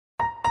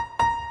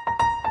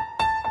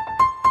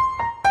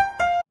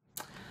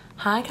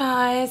Hi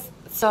guys,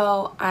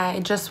 so I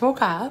just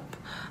woke up.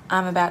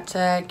 I'm about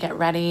to get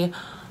ready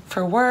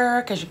for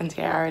work. As you can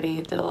see, I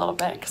already did a little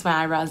bit because my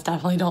eyebrows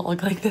definitely don't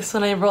look like this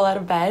when I roll out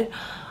of bed.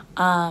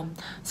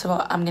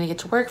 So I'm gonna get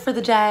to work for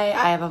the day.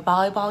 I have a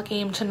volleyball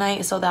game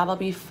tonight, so that'll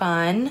be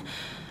fun.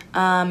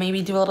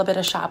 Maybe do a little bit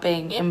of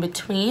shopping in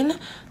between.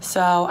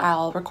 So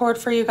I'll record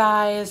for you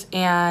guys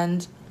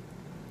and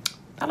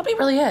that'll be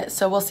really it.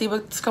 So we'll see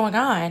what's going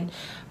on.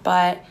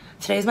 But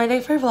today's my day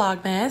for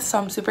Vlogmas, so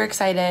I'm super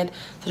excited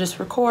to just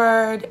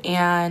record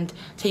and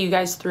take you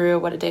guys through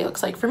what a day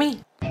looks like for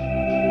me.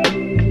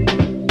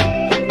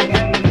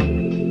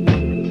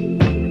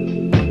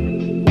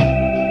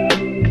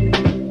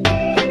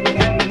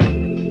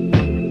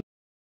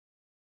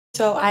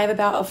 So I have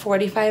about a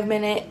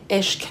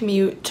 45-minute-ish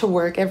commute to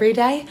work every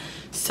day.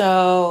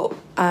 So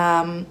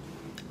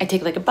I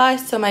take like a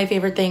bus, so my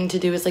favorite thing to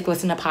do is like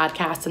listen to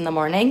podcasts in the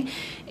morning.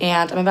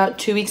 And I'm about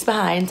 2 weeks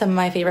behind some of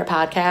my favorite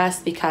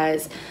podcasts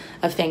because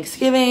of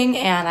Thanksgiving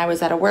and I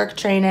was at a work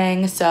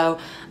training. So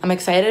I'm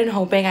excited and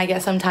hoping I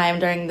get some time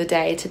during the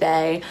day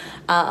today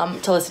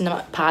to listen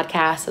to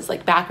podcasts as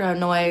like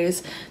background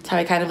noise. It's how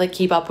I kind of like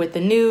keep up with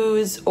the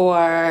news,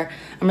 or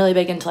I'm really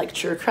big into like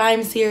true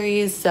crime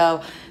series.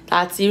 So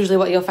that's usually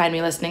what you'll find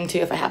me listening to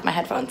if I have my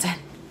headphones in.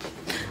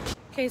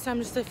 Okay, so I'm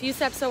just a few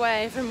steps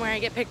away from where I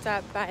get picked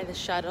up by the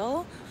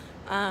shuttle.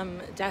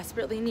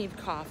 Desperately need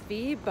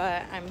coffee,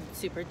 but I'm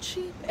super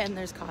cheap and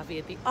there's coffee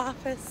at the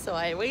office, so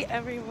I wait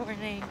every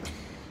morning.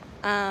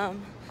 But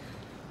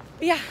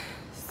yeah,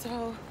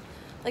 so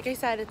like I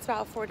said, it's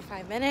about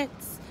 45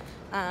 minutes.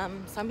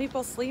 Some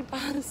people sleep,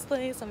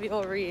 honestly, some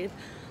people read,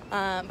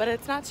 but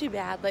it's not too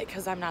bad, like,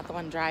 because I'm not the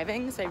one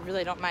driving, so I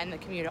really don't mind the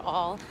commute at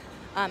all.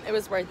 It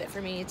was worth it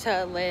for me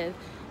to live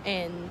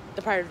in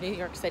the part of New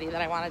York City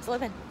that I wanted to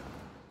live in.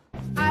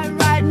 I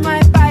ride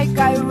my bike,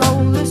 I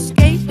roller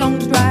skate, don't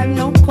drive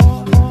no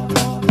car.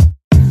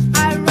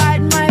 I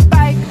ride my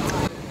bike.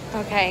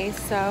 Okay,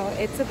 so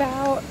it's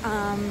about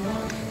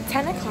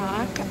 10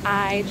 o'clock.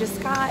 I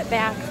just got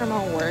back from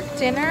a work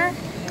dinner.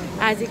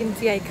 As you can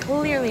see, I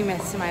clearly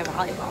missed my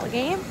volleyball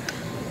game.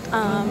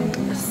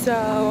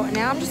 So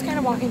now I'm just kind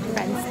of walking through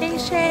Penn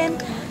Station,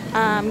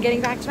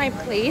 getting back to my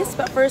place.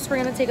 But first we're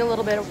gonna take a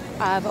little bit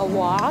of a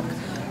walk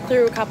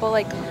through a couple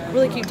like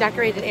really cute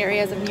decorated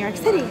areas of New York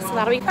City, so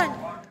that'll be fun.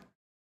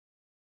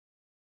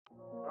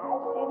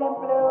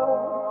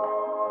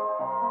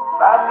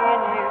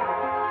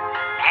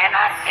 And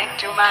I think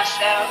to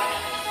myself,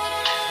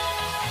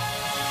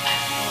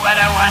 what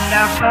a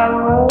wonderful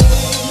world.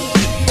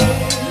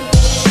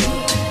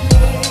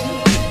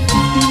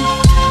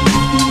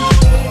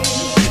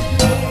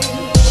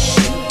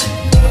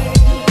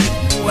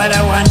 What a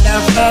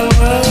wonderful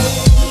world.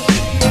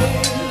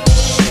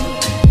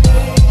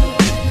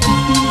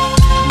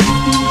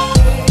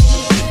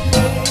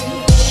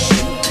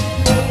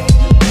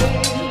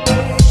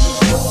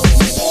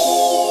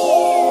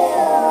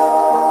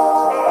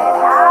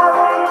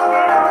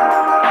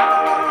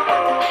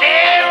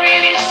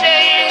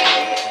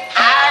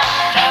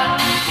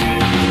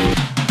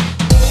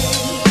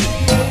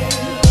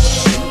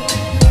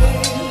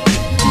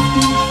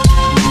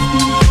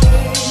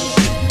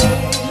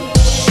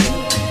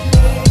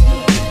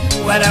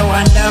 What a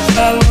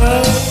wonderful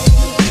world.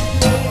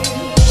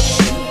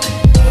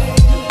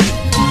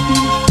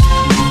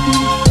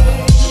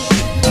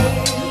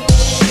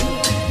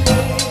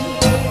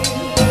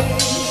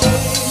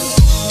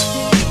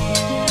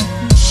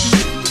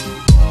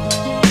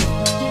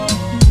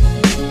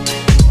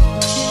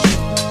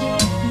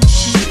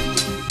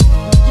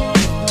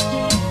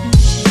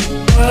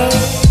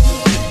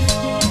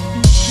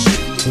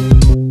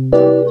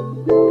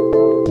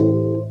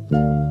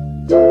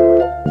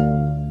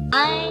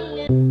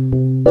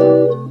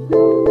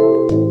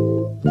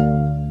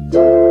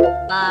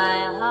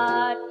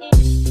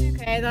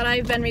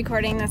 I've been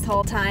recording this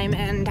whole time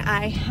and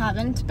I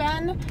haven't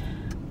been,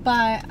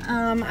 but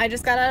I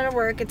just got out of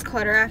work. It's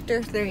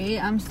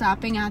 3:15. I'm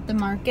stopping at the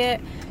market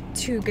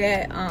to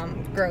get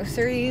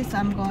groceries.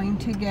 I'm going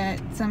to get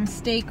some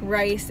steak,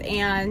 rice,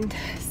 and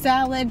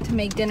salad to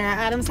make dinner at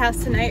Adam's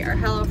house tonight. Our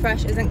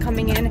HelloFresh isn't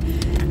coming in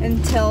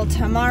until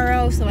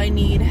tomorrow, so I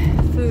need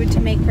food to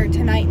make for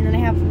tonight, and then I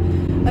have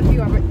a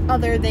few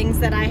other things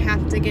that I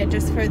have to get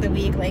just for the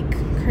week, like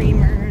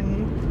creamer,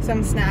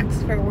 some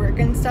snacks for work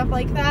and stuff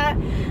like that.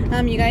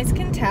 You guys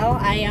can tell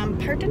I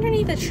parked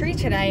underneath a tree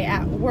today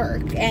at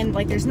work, and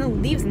like there's no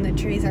leaves in the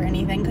trees or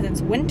anything because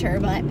it's winter,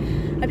 but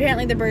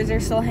apparently the birds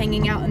are still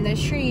hanging out in the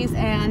trees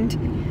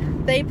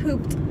and they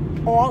pooped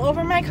all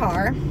over my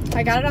car.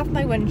 I got it off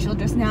my windshield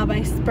just now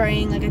by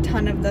spraying like a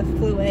ton of the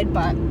fluid,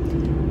 but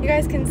you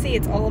guys can see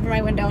it's all over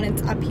my window and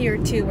it's up here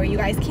too where you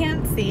guys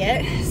can't see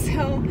it.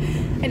 So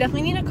I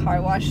definitely need a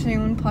car wash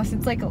soon, plus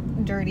it's like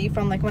dirty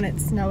from like when it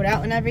snowed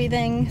out and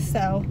everything.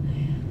 So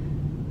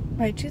I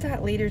might do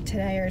that later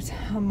today or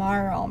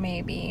tomorrow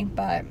maybe,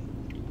 but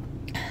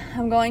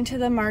I'm going to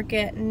the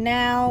market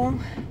now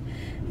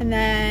And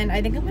then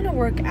I think I'm gonna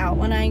work out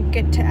when I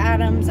get to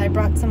Adam's. I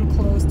brought some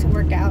clothes to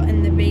work out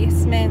in the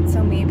basement,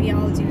 so maybe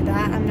I'll do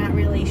that. I'm not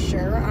really really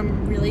sure.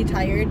 I'm really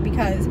tired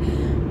because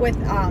with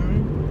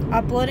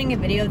uploading a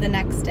video the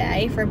next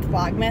day for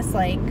Vlogmas,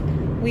 like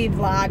we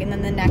vlog and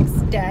then the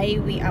next day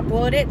we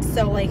upload it.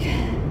 So like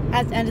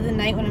at the end of the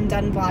night when I'm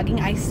done vlogging,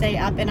 I stay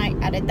up and I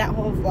edit that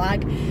whole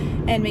vlog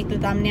and make the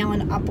thumbnail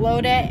and upload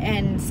it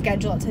and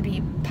schedule it to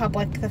be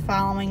public the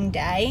following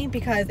day,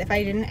 because if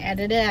I didn't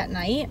edit it at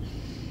night,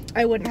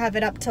 I wouldn't have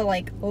it up till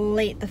like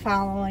late the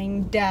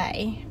following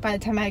day by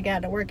the time I get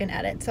out of work and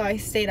edit. So I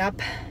stayed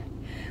up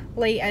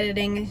late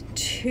editing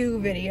 2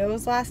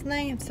 videos last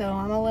night, so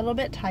I'm a little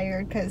bit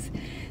tired because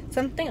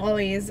something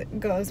always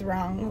goes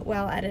wrong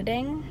while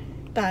editing.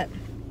 But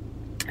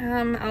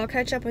I'll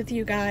catch up with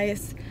you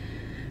guys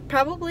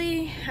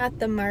probably at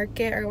the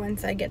market or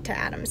once I get to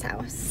Adam's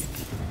house.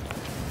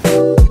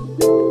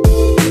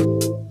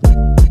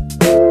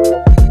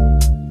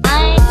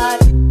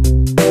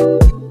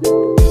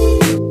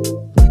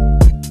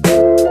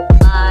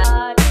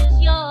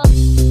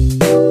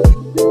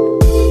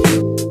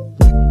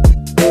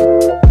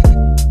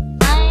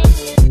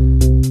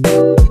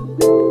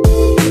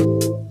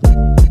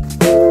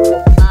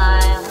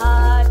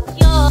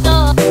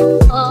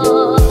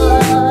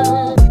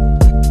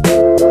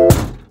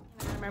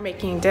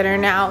 Making dinner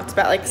now. It's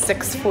about like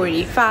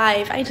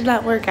 6:45. I did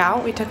not work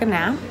out. We took a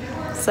nap.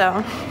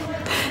 So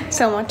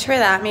much for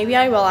that. Maybe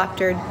I will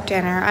after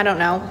dinner. I don't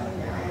know,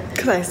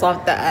 because I still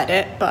have to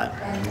edit, but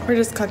we're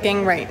just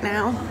cooking right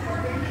now.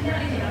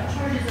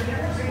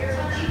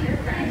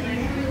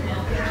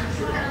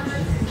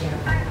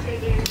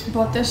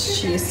 Bought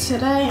this cheese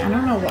today. I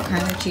don't know what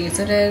kind of cheese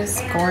it is.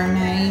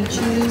 Gourmet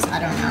cheese. I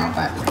don't know,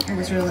 but it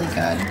was really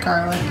good.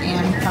 Garlic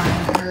and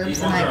fine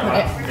herbs, and I put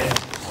it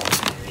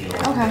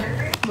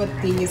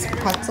with these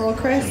pretzel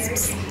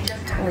crisps.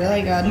 It's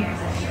really good.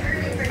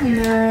 And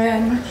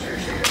then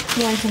I'm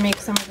going to make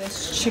some of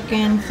this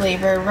chicken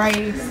flavor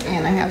rice,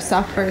 and I have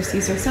stuff for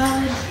Caesar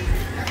salad.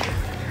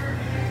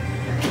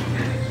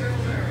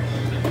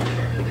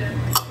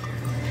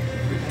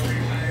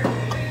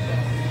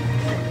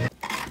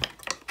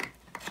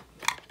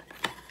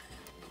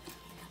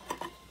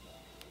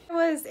 I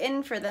was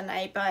in for the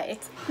night, but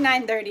it's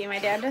 9:30. My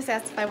dad just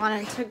asked if I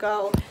wanted to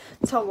go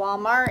to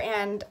Walmart,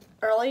 and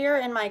earlier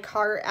in my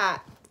cart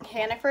at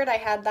Hannaford, I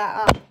had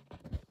that,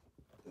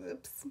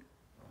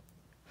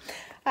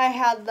 I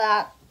had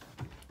that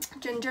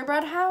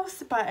gingerbread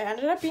house, but it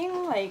ended up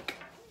being like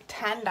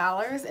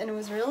 $10, and it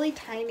was a really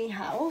tiny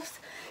house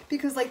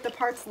because like the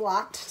parts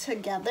locked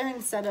together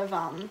instead of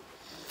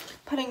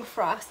putting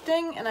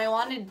frosting, and I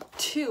wanted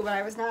 2, but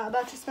I was not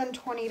about to spend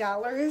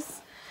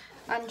 $20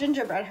 on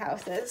gingerbread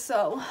houses,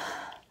 so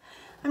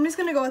I'm just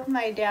gonna go with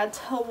my dad to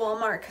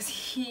Walmart because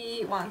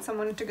he wants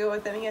someone to go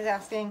with him. He's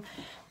asking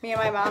me and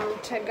my mom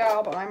to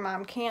go, but my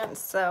mom can't,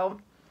 so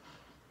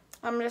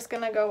I'm just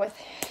gonna go with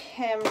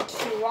him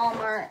to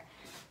Walmart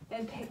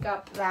and pick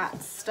up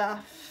that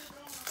stuff.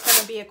 It's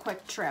gonna be a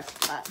quick trip,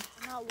 but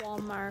I'm at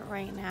Walmart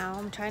right now.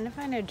 I'm trying to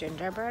find a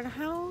gingerbread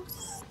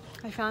house.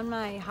 I found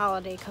my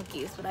holiday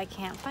cookies, but I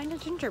can't find a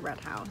gingerbread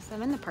house.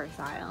 I'm in the purse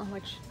aisle,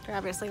 which they're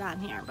obviously not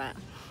in here, but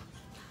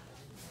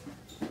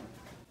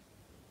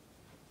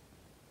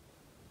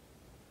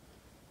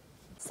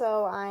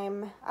so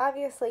I'm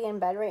obviously in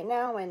bed right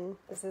now, and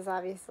this is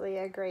obviously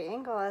a great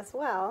angle as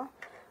well,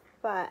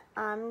 but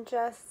I'm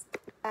just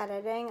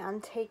editing. I'm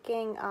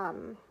taking,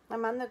 I'm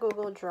on the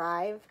Google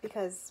Drive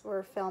because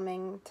we're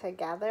filming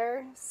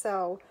together,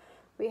 so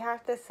we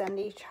have to send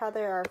each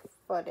other our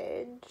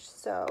footage.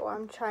 So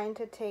I'm trying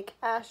to take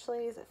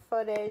Ashley's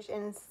footage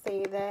and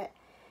save it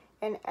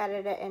and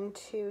edit it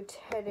into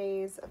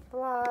today's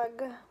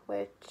vlog,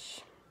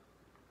 which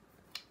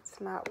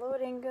it's not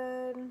loading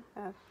good.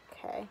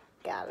 Okay.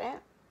 Got it.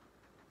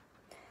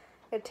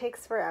 It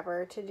takes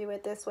forever to do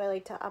it this way,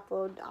 like to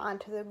upload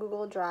onto the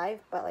Google Drive,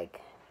 but like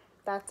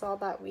that's all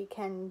that we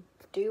can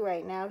do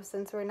right now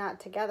since we're not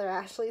together.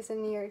 Ashley's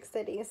in New York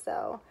City,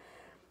 so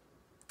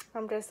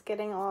I'm just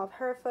getting all of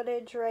her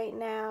footage right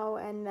now,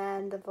 and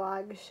then the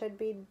vlog should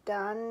be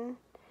done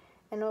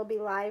and it'll be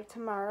live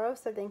tomorrow.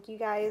 So thank you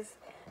guys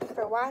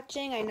for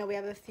watching. I know we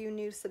have a few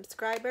new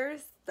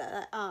subscribers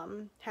that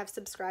have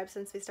subscribed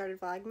since we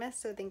started Vlogmas,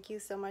 so thank you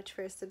so much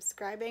for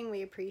subscribing.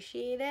 We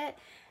appreciate it,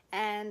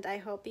 and I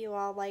hope you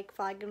all like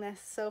Vlogmas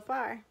so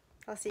far.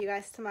 I'll see you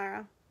guys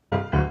tomorrow.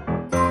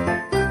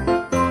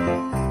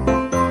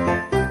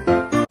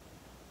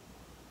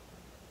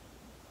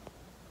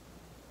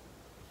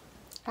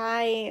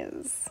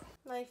 Guys,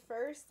 the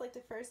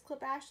first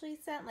clip Ashley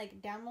sent,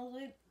 like,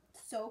 downloaded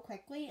so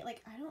quickly.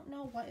 Like, I don't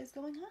know what is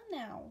going on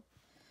now.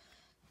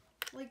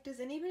 Like, does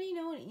anybody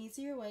know an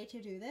easier way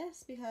to do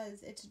this?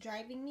 Because it's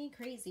driving me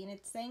crazy, and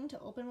it's saying to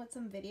open with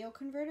some video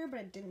converter, but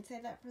it didn't say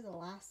that for the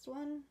last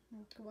one.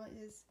 Like, what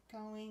is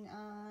going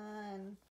on?